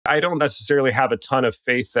I don't necessarily have a ton of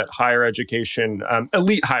faith that higher education,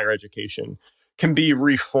 elite higher education, can be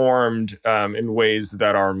reformed in ways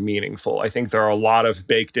that are meaningful. I think there are a lot of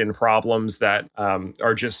baked in problems that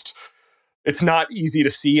are just, it's not easy to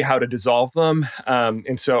see how to dissolve them.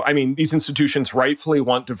 And so, I mean, these institutions rightfully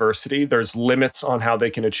want diversity. There's limits on how they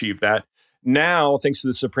can achieve that. Now, thanks to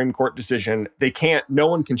the Supreme Court decision, no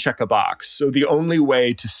one can check a box. So the only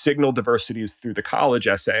way to signal diversity is through the college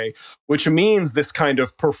essay, which means this kind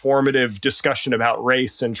of performative discussion about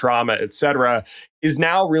race and trauma, et cetera, is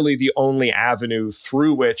now really the only avenue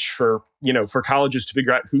through which for colleges to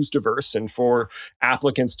figure out who's diverse and for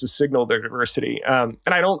applicants to signal their diversity. And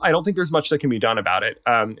I don't think there's much that can be done about it.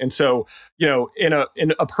 And so,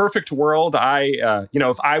 in a perfect world,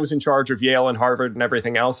 if I was in charge of Yale and Harvard and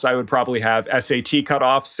everything else, I would probably have SAT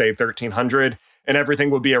cutoffs, say 1,300, and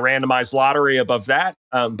everything would be a randomized lottery above that.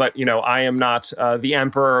 But I am not the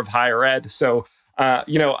emperor of higher ed. So,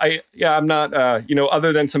 I'm not,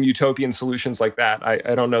 other than some utopian solutions like that,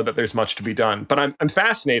 I don't know that there's much to be done. But I'm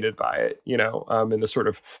fascinated by it, in the sort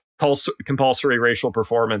of compulsory racial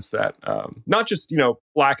performance that not just,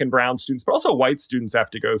 Black and brown students, but also white students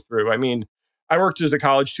have to go through. I mean, I worked as a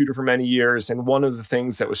college tutor for many years, and one of the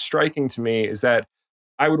things that was striking to me is that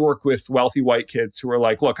I would work with wealthy white kids who are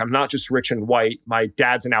like, look, I'm not just rich and white. My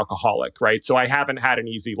dad's an alcoholic, right? So I haven't had an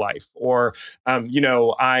easy life. Or, I'm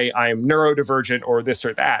neurodivergent or this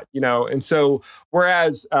or that, And so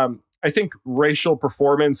whereas I think racial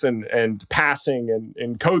performance and passing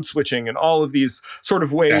and code switching and all of these sort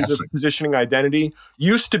of ways of positioning identity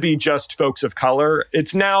used to be just folks of color.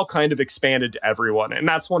 It's now kind of expanded to everyone. And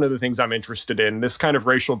that's one of the things I'm interested in. This kind of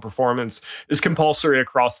racial performance is compulsory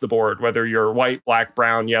across the board, whether you're white, Black,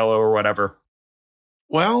 brown, yellow, or whatever.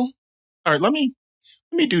 Well, all right, let me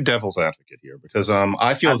do devil's advocate here, because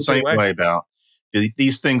I feel the same way about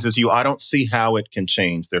these things as you. I don't see how it can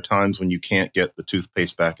change. There are times when you can't get the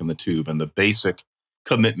toothpaste back in the tube, and the basic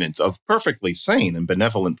commitments of perfectly sane and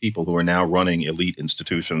benevolent people who are now running elite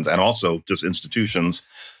institutions and also just institutions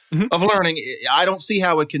of learning. I don't see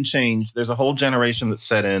how it can change. There's a whole generation that's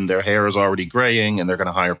set in. Their hair is already graying, and they're going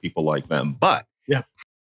to hire people like them. But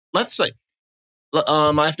let's say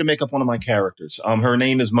I have to make up one of my characters. Her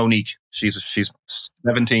name is Monique. She's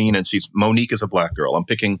 17, and Monique is a Black girl. I'm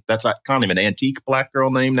picking, that's kind of an antique Black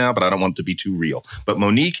girl name now, but I don't want it to be too real. But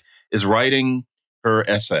Monique is writing her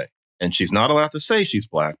essay, and she's not allowed to say she's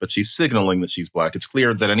Black, but she's signaling that she's Black. It's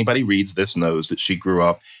clear that anybody reads this knows that she grew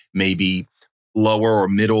up maybe lower or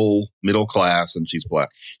middle class, and she's Black.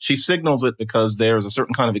 She signals it because there's a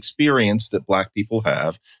certain kind of experience that Black people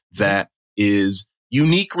have that is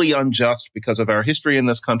uniquely unjust because of our history in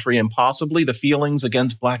this country, and possibly the feelings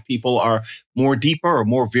against Black people are more deeper or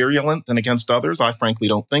more virulent than against others. I frankly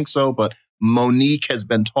don't think so, but Monique has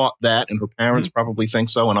been taught that, and her parents probably think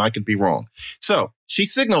so, and I could be wrong. So she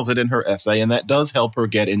signals it in her essay, and that does help her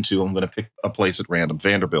get into, I'm going to pick a place at random,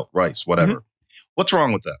 Vanderbilt, Rice, whatever. What's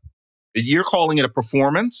wrong with that? You're calling it a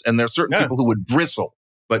performance, and there are certain people who would bristle,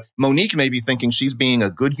 but Monique may be thinking she's being a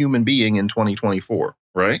good human being in 2024,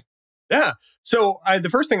 right? Yeah. So the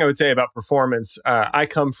first thing I would say about performance, I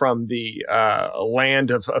come from the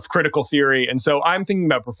land of critical theory. And so I'm thinking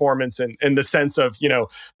about performance in the sense of,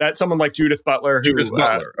 that someone like Judith Butler.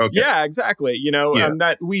 Okay. Yeah, exactly.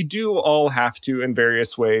 That we do all have to, in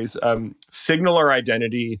various ways, signal our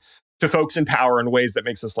identity to folks in power in ways that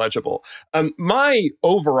makes us legible. My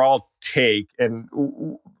overall take and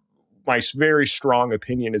my very strong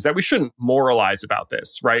opinion is that we shouldn't moralize about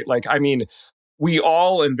this, right? We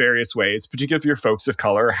all, in various ways, particularly if you're folks of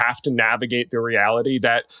color, have to navigate the reality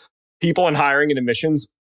that people in hiring and admissions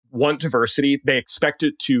want diversity. They expect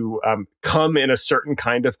it to come in a certain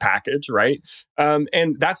kind of package, right?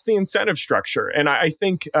 And that's the incentive structure. And I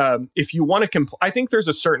think if you want to, I think there's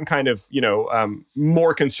a certain kind of,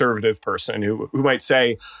 more conservative person who might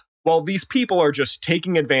say, well, these people are just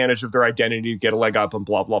taking advantage of their identity to get a leg up and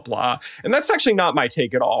blah, blah, blah. And that's actually not my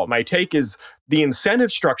take at all. My take is the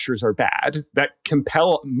incentive structures are bad that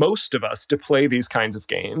compel most of us to play these kinds of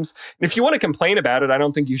games. And if you want to complain about it, I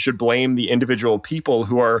don't think you should blame the individual people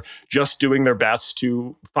who are just doing their best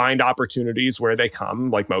to find opportunities where they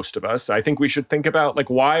come, like most of us. I think we should think about,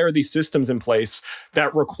 why are these systems in place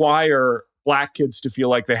that require Black kids to feel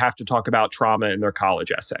like they have to talk about trauma in their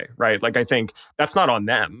college essay, right? I think that's not on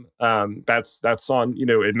them. That's on,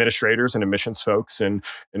 administrators and admissions folks and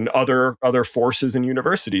other forces in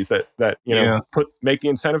universities that make the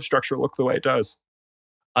incentive structure look the way it does.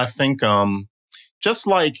 I think just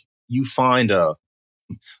like you find a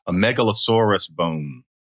megalosaurus bone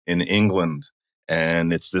in England,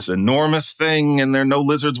 and it's this enormous thing, and there are no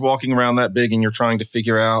lizards walking around that big, and you're trying to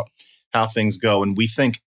figure out how things go. And we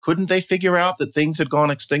think couldn't they figure out that things had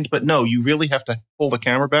gone extinct? But no, you really have to pull the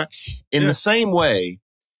camera back. In the same way,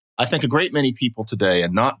 I think a great many people today,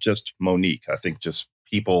 and not just Monique, I think just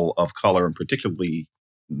people of color, and particularly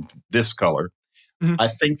this color, I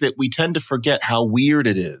think that we tend to forget how weird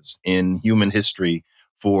it is in human history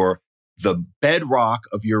for the bedrock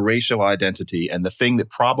of your racial identity, and the thing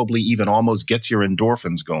that probably even almost gets your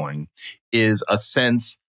endorphins going, is a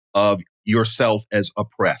sense of yourself as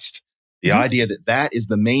oppressed. The idea that that is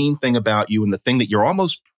the main thing about you, and the thing that you're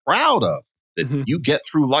almost proud of, that you get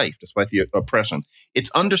through life despite the oppression.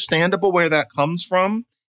 It's understandable where that comes from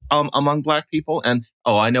among Black people. And,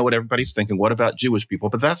 I know what everybody's thinking. What about Jewish people?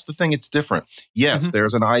 But that's the thing. It's different. Yes,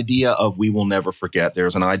 there's an idea of we will never forget.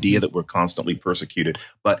 There's an idea that we're constantly persecuted.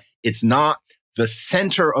 But it's not the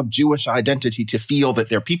center of Jewish identity to feel that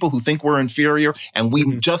there are people who think we're inferior, and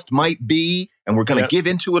we just might be, and we're going to give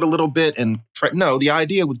into it a little bit. And no, the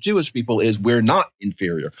idea with Jewish people is we're not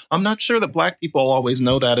inferior. I'm not sure that Black people always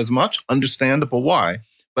know that as much. Understandable why.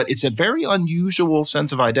 But it's a very unusual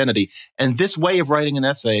sense of identity. And this way of writing an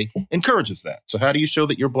essay encourages that. So how do you show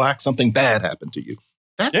that you're Black? Something bad happened to you.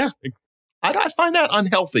 I find that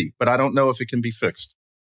unhealthy, but I don't know if it can be fixed.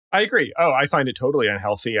 I agree. I find it totally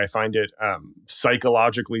unhealthy. I find it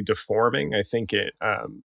psychologically deforming. I think it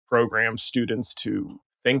programs students to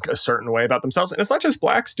think a certain way about themselves. And it's not just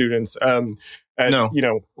Black students. When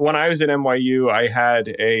I was at NYU, I had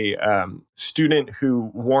a student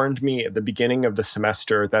who warned me at the beginning of the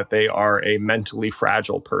semester that they are a mentally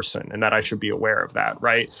fragile person and that I should be aware of that.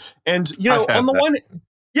 Right. And, on the one...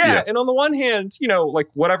 Yeah. And on the one hand, like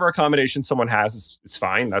whatever accommodation someone has is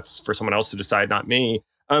fine. That's for someone else to decide, not me.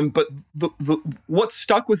 But what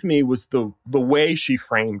stuck with me was the way she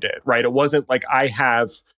framed it, right? It wasn't like I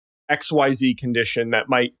have XYZ condition that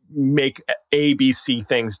might make ABC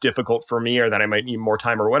things difficult for me, or that I might need more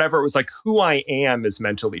time or whatever. It was like who I am is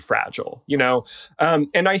mentally fragile,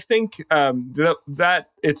 And I think that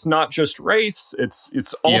it's not just race,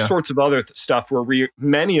 it's all sorts of other stuff where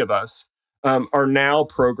many of us are now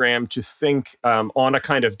programmed to think on a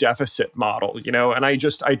kind of deficit model, and I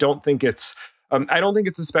don't think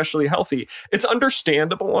it's especially healthy. It's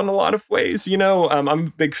understandable in a lot of ways. I'm a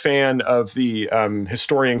big fan of the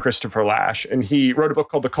historian Christopher Lasch, and he wrote a book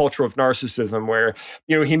called The Culture of Narcissism, where,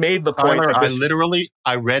 he made the point that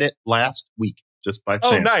I read it last week, just by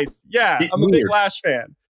chance. Oh, nice. Yeah, I'm a big Lasch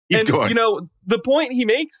fan. And, the point he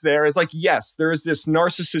makes there is like, yes, there is this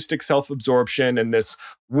narcissistic self-absorption and this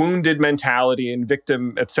wounded mentality and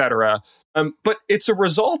victim, et cetera. But it's a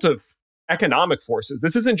result of economic forces.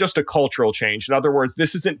 This isn't just a cultural change. In other words,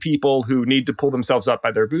 this isn't people who need to pull themselves up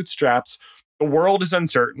by their bootstraps. The world is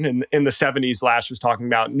uncertain. And in the 70s, Lasch was talking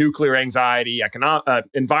about nuclear anxiety,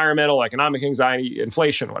 environmental, economic anxiety,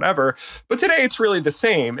 inflation, whatever. But today it's really the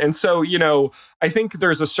same. And so, I think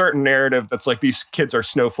there's a certain narrative that's like these kids are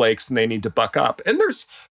snowflakes and they need to buck up. And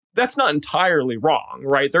that's not entirely wrong,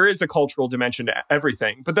 right? There is a cultural dimension to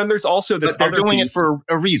everything. But then there's also this. But they're doing it for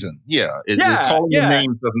a reason. Calling them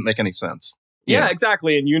names doesn't make any sense. Yeah,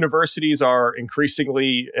 exactly. And universities are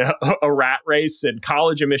increasingly a rat race, and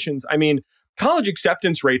college admissions. I mean, college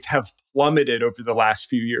acceptance rates have plummeted over the last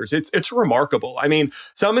few years. It's remarkable. I mean,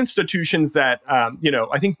 some institutions that,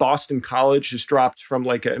 I think Boston College has dropped from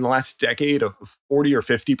in the last decade a 40 or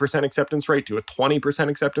 50% acceptance rate to a 20%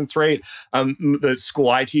 acceptance rate. The school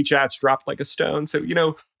I teach at's dropped like a stone. So,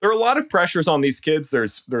 there are a lot of pressures on these kids.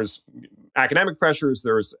 There's academic pressures.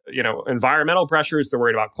 There's, environmental pressures. They're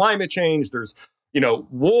worried about climate change. There's,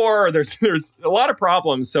 war. There's a lot of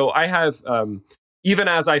problems. So I have, even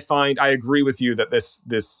as I agree with you that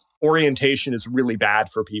this orientation is really bad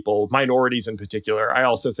for people, minorities in particular. I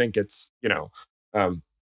also think it's,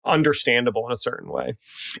 understandable in a certain way.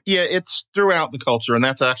 Yeah, it's throughout the culture. And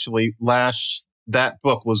that's actually Lasch. That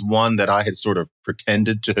book was one that I had sort of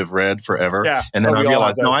pretended to have read forever. Yeah. And then I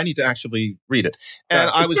realized, no, I need to actually read it. And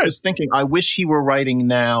I was just thinking, I wish he were writing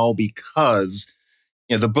now, because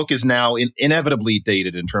the book is now inevitably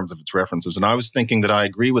dated in terms of its references. And I was thinking that I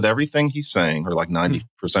agree with everything he's saying, or like 90%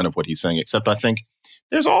 of what he's saying, except I think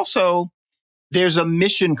there's a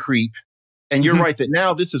mission creep. And you're right that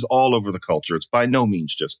now this is all over the culture. It's by no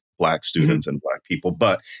means just Black students and Black people,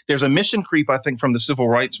 but there's a mission creep, I think, from the civil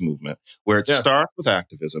rights movement, where it starts with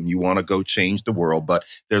activism. You want to go change the world, but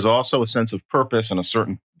there's also a sense of purpose and a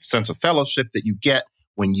certain sense of fellowship that you get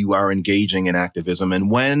when you are engaging in activism.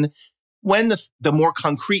 And when the more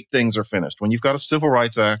concrete things are finished, when you've got a Civil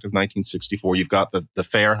Rights Act of 1964, you've got the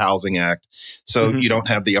Fair Housing Act, so you don't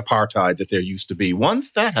have the apartheid that there used to be.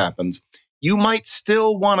 Once that happens, you might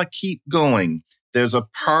still want to keep going. There's a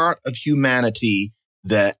part of humanity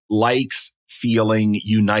that likes feeling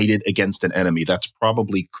united against an enemy. That's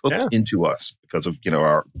probably cooked into us because of,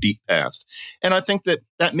 our deep past. And I think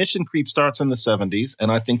that mission creep starts in the 70s.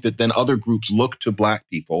 And I think that then other groups look to Black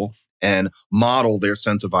people and model their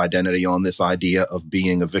sense of identity on this idea of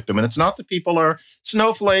being a victim. And it's not that people are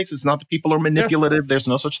snowflakes. It's not that people are manipulative. There's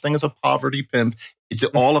no such thing as a poverty pimp. It's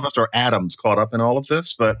all of us are atoms caught up in all of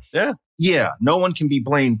this. But no one can be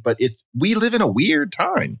blamed. But we live in a weird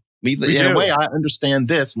time. In a way, I understand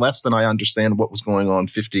this less than I understand what was going on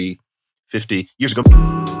 50 years ago.